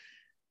dreams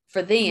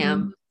for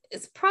them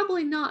is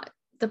probably not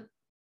the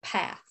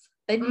path.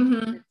 They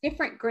need a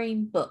different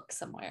green book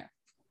somewhere.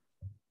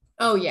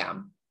 Oh yeah.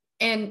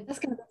 And that's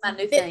going to be my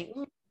new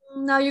thing.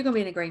 No, you're going to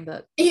be in a green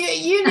book.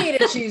 You need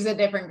to choose a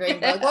different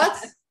green book.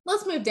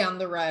 Let's move down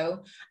the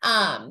row.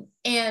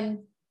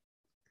 And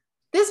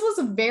this was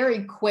a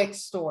very quick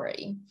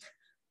story.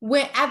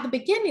 When at the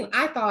beginning,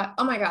 I thought,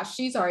 oh my gosh,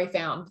 she's already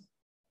found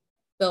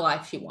the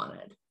life she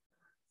wanted,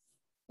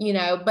 you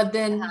know, but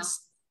then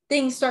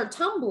things start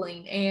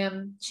tumbling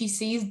and she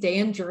sees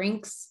Dan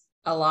drinks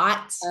a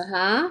lot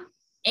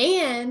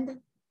and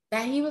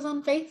that he was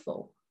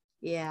unfaithful.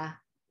 Yeah.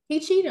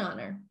 He cheated on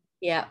her.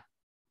 Yeah.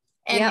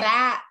 And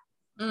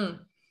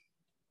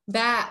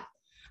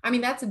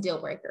that's a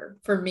deal breaker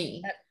for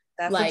me.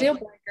 That's a deal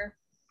breaker.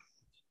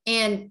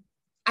 And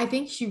I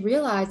think she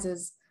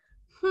realizes,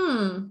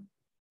 all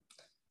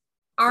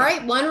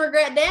right, one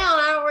regret down.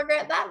 I don't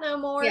regret that no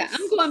more. Yeah,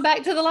 I'm going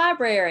back to the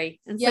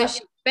library. And so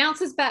she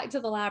bounces back to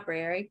the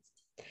library.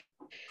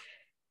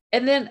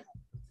 And then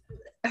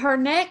her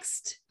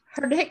next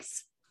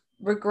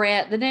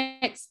regret, the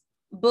next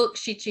book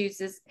she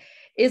chooses,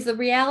 is The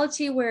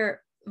Reality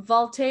Where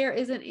Voltaire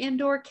is an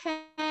Indoor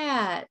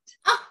Cat.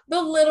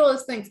 The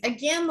littlest things.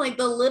 Again, like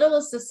the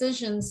littlest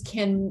decisions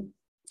can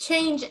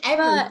change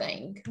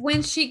everything. But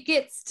when she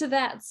gets to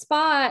that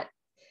spot,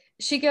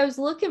 she goes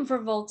looking for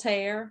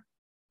Voltaire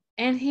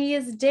and he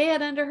is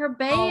dead under her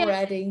bed.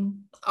 Already.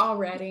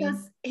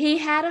 Because he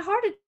had a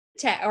heart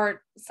attack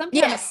or some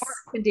kind of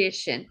heart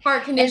condition.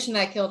 Heart condition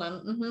that killed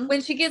him.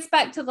 When she gets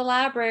back to the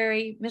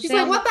library, she's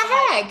like, what the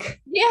heck?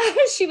 Yeah,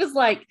 she was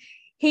like,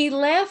 he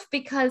left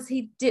because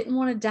he didn't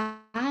want to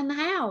die in the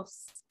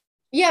house.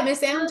 Yeah,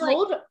 Miss Anne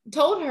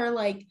told her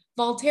like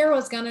Voltaire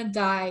was gonna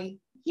die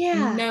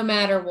no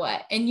matter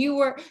what. And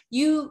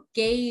you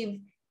gave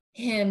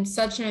him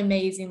such an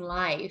amazing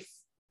life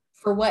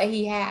for what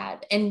he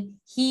had. And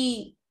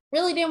he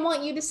really didn't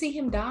want you to see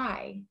him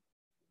die.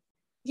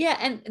 Yeah.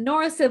 And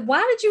Nora said,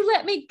 why did you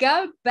let me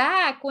go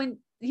back when,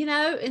 you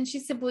know? And she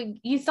said, well,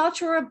 you thought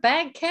you were a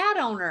bad cat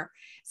owner.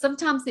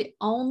 Sometimes the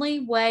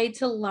only way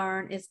to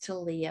learn is to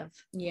live.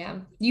 Yeah.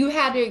 You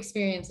had to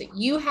experience it.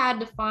 You had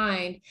to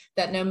find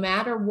that no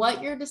matter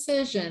what your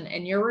decision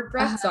and your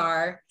regrets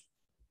are,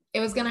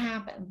 it was going to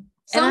happen.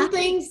 Some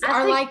things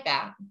are like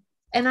that.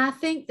 And I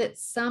think that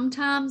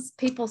sometimes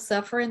people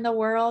suffer in the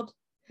world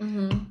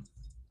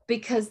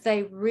because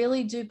they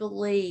really do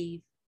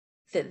believe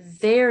that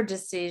their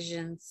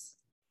decisions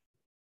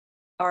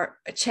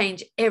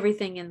change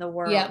everything in the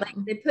world. Yeah. Like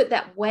they put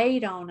that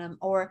weight on them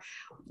or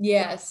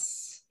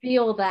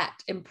feel that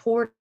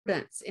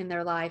importance in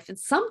their life. And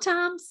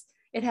sometimes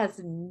it has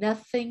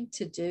nothing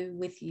to do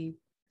with you.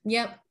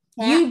 Yep.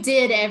 You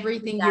did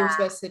everything you were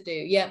supposed to do.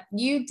 Yep.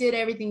 You did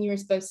everything you were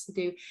supposed to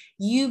do.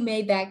 You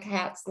made that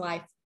cat's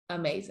life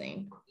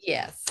amazing.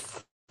 Yes.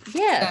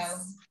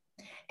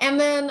 And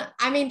then,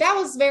 I mean, that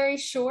was very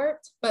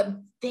short, but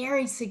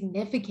very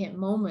significant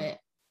moment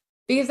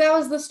because that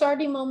was the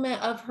starting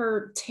moment of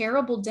her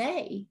terrible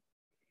day.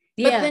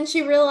 Yeah. But then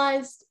she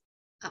realized,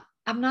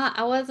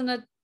 I wasn't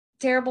a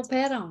terrible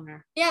pet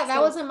owner. Yeah,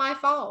 that wasn't my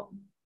fault.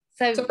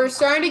 So we're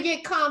starting to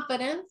get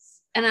confidence.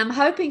 And I'm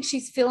hoping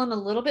she's feeling a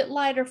little bit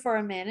lighter for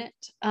a minute.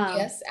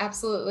 Yes,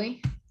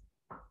 absolutely.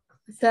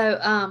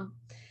 So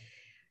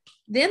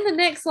then the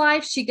next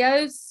life, she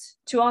goes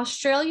to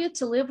Australia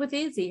to live with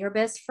Izzy, her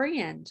best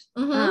friend.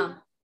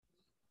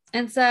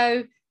 And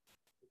so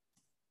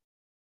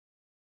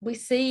we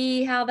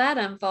see how that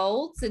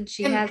unfolds. And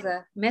she has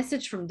a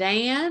message from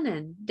Dan,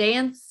 and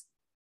Dan's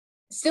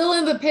still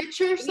in the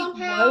picture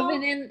somehow.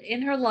 Woven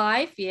in her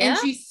life, And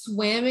she's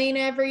swimming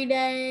every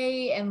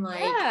day. And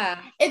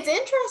it's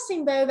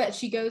interesting though that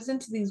she goes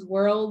into these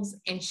worlds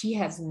and she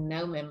has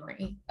no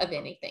memory of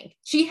anything.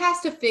 She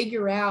has to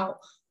figure out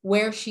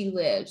where she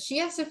lives. She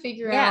has to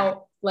figure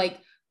out like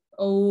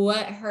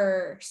what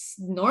her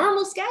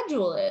normal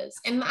schedule is.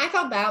 And I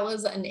thought that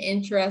was an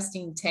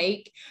interesting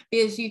take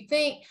because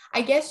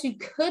I guess you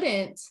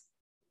couldn't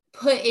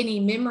put any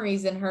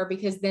memories in her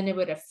because then it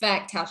would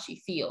affect how she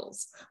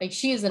feels. Like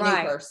she is a new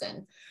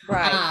person.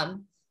 Right.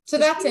 So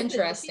that's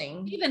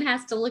interesting. She even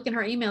has to look in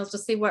her emails to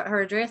see what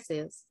her address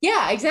is.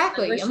 Yeah,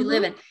 exactly. Where she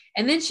living.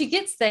 And then she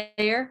gets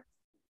there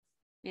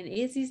and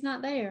Izzy's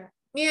not there.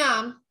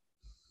 Yeah.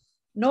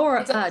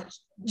 Nor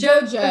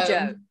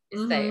JoJo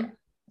is there.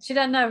 She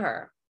doesn't know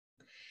her.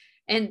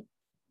 And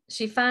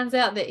she finds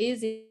out that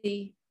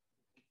Izzy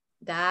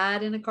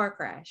died in a car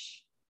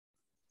crash.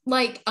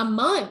 Like a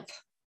month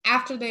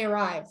after they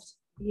arrived.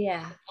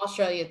 Yeah.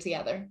 Australia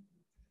together.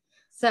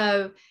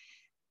 So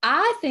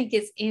I think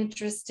it's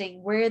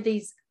interesting where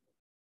these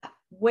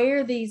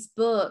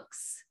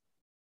books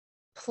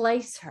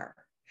place her.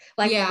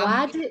 Like,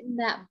 why didn't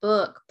that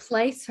book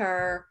place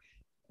her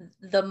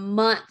the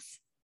month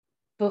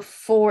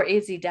before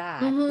Izzy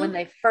died, when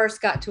they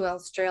first got to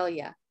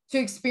Australia? To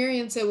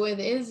experience it with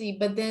Izzy.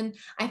 But then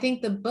I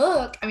think the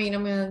book, I mean,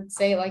 I'm going to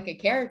say like a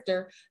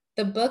character,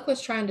 the book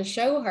was trying to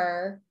show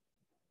her,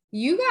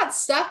 you got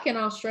stuck in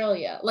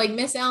Australia. Like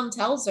Miss Elm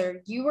tells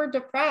her, you were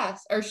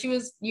depressed, or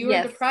you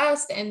were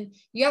depressed and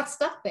you got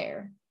stuck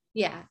there.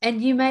 Yeah.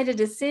 And you made a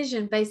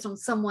decision based on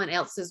someone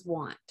else's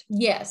want.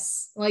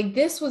 Yes. Like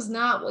this was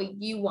not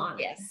what you wanted.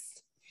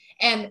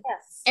 Yes.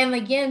 And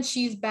again,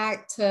 she's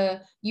back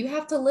to, you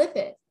have to live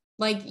it.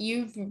 Like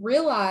you've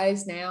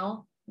realized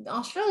now,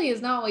 Australia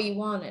is not what you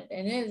wanted,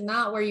 and it is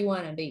not where you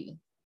want to be.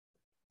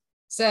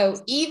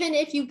 So even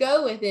if you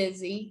go with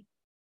Izzy,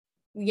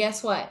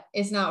 guess what?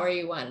 It's not where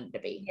you wanted to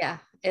be. Yeah,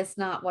 it's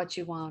not what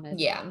you wanted.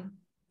 Yeah.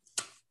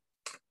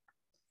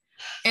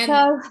 And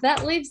so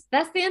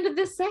that's the end of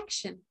this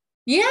section.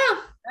 Yeah.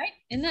 Right?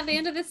 Isn't that the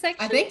end of this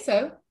section? I think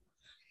so.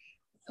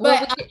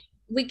 Well,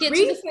 we get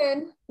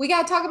we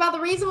got to talk about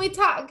the reason we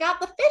got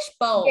the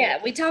fishbowl. Yeah,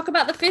 we talk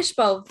about the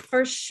fishbowl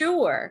for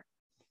sure.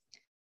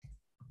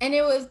 And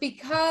it was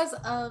because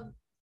of,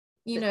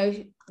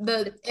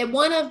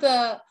 one of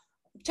the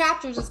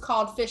chapters is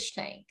called Fish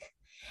Tank.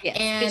 Yeah,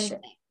 and Fish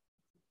Tank.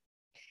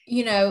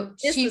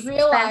 She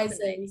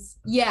realizes,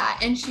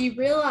 and she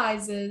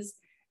realizes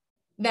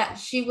that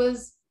she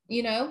was,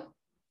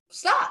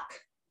 stuck.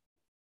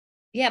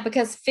 Yeah,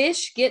 because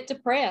fish get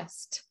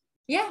depressed.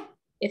 Yeah.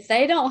 If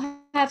they don't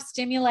have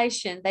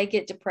stimulation, they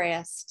get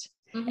depressed.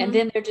 And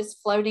then they're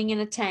just floating in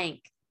a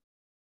tank.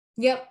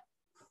 Yep.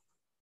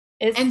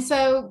 And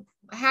so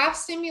have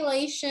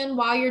stimulation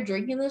while you're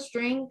drinking this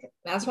drink.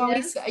 That's why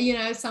we,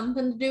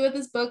 something to do with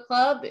this book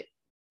club.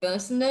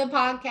 Listen to the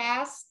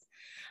podcast.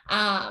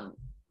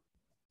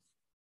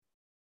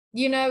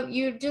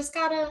 You just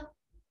gotta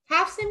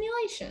have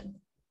stimulation.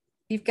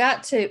 You've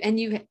got to,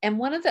 and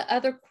one of the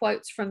other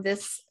quotes from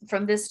this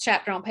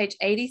chapter on page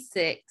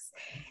 86,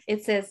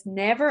 it says,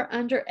 "Never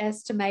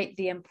underestimate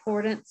the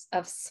importance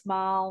of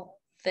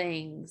small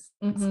things."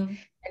 And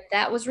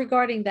that was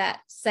regarding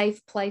that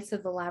safe place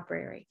of the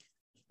library.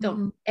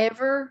 Don't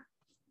ever,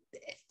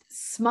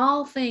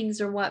 small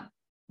things are what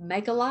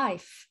make a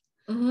life.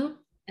 And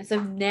so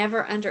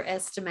never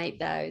underestimate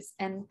those.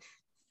 And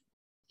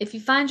if you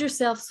find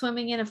yourself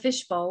swimming in a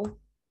fishbowl,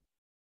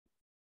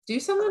 do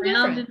something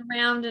around different. And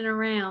around and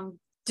around.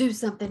 Do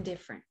something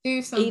different.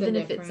 Even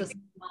if it's a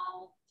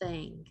small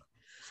thing.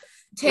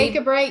 Take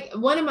a break.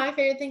 One of my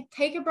favorite things,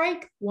 take a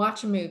break,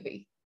 watch a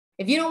movie.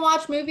 If you don't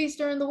watch movies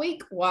during the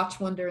week, watch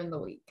one during the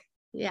week.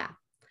 Yeah.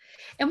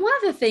 And one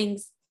of the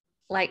things,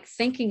 like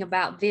thinking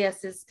about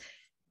this, is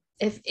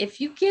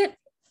if you get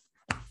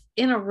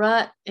in a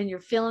rut and you're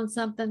feeling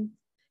something,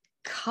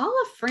 call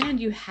a friend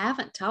you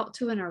haven't talked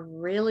to in a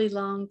really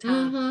long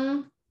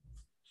time.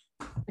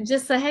 And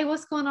just say, hey,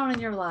 what's going on in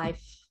your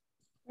life?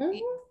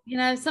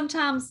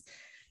 Sometimes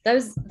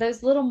those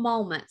little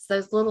moments,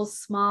 those little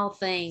small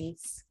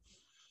things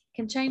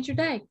can change your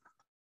day.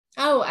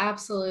 Oh,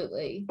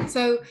 absolutely.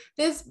 So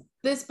this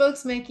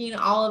book's making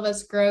all of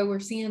us grow. We're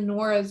seeing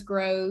Nora's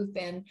growth,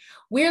 and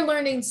we're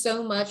learning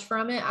so much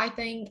from it, I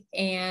think.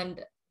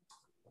 And,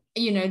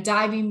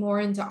 diving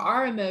more into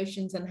our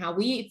emotions and how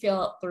we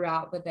feel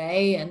throughout the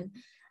day and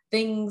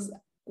things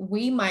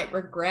we might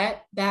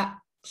regret that,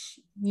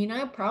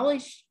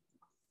 probably.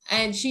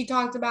 And she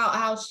talked about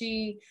how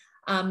she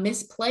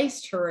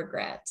misplaced her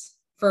regrets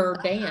for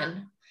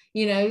Dan.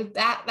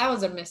 That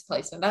was a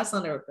misplacement. That's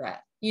not a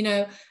regret.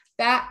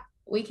 That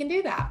we can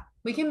do that.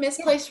 We can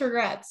misplace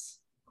regrets.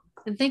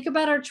 And think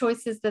about our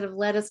choices that have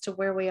led us to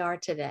where we are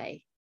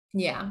today.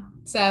 Yeah.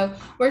 So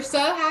we're so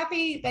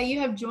happy that you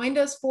have joined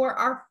us for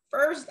our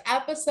first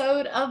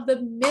episode of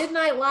the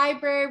Midnight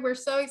Library. We're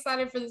so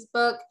excited for this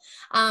book.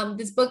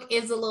 This book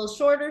is a little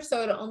shorter,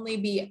 so it'll only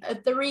be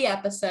 3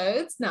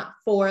 episodes, not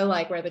 4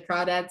 like Where the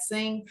Crawdads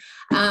Sing.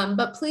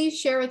 But please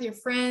share with your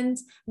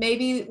friends.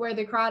 Maybe Where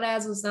the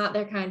Crawdads was not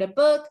their kind of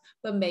book,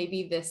 but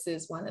maybe this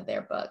is one of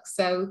their books.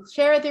 So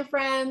share with your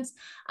friends.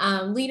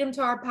 Lead them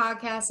to our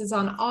podcast. It's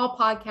on all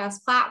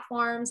podcast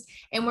platforms.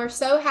 And we're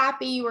so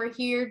happy you are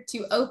here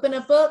to open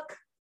a book,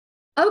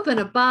 open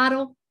a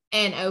bottle,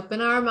 and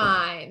open our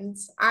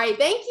minds. All right.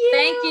 Thank you.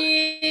 Thank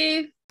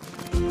you.